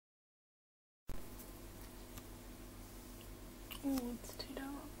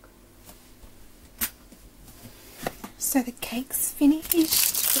So the cake's finished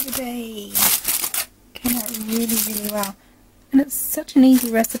for the day. Came out really, really well. And it's such an easy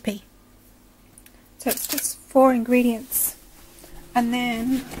recipe. So it's just 4 ingredients. And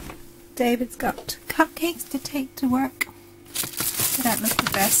then David's got cupcakes to take to work. They don't look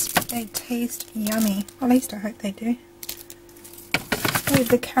the best, but they taste yummy. At least I hope they do. With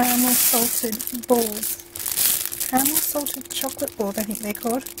the caramel salted balls. Caramel salted chocolate balls, I think they're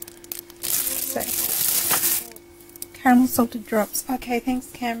called. So, caramel salted drops. Okay, thanks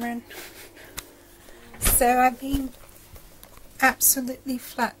Cameron. So I've been absolutely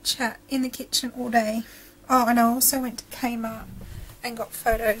flat chat in the kitchen all day. Oh, and I also went to Kmart and got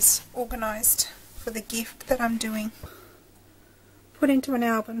photos organised for the gift that I'm doing. Put into an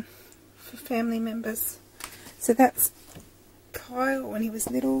album for family members. So that's Kyle when he was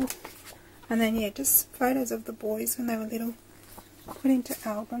little. And then yeah, just photos of the boys when they were little. Put into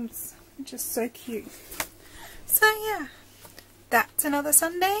albums. Which is so cute. So yeah, that's another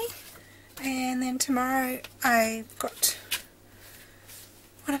Sunday. And then tomorrow I've got...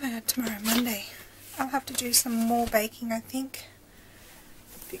 What have I got tomorrow? Monday. I'll have to do some more baking, I think,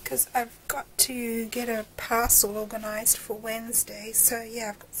 because I've got to get a parcel organised for Wednesday. So yeah,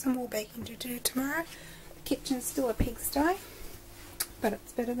 I've got some more baking to do tomorrow. The kitchen's still a pigsty, but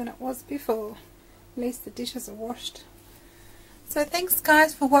it's better than it was before. At least the dishes are washed. So thanks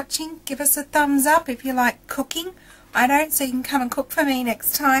guys for watching. Give us a thumbs up if you like cooking. I don't, so you can come and cook for me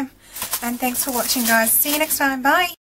next time. And thanks for watching guys. See you next time. Bye.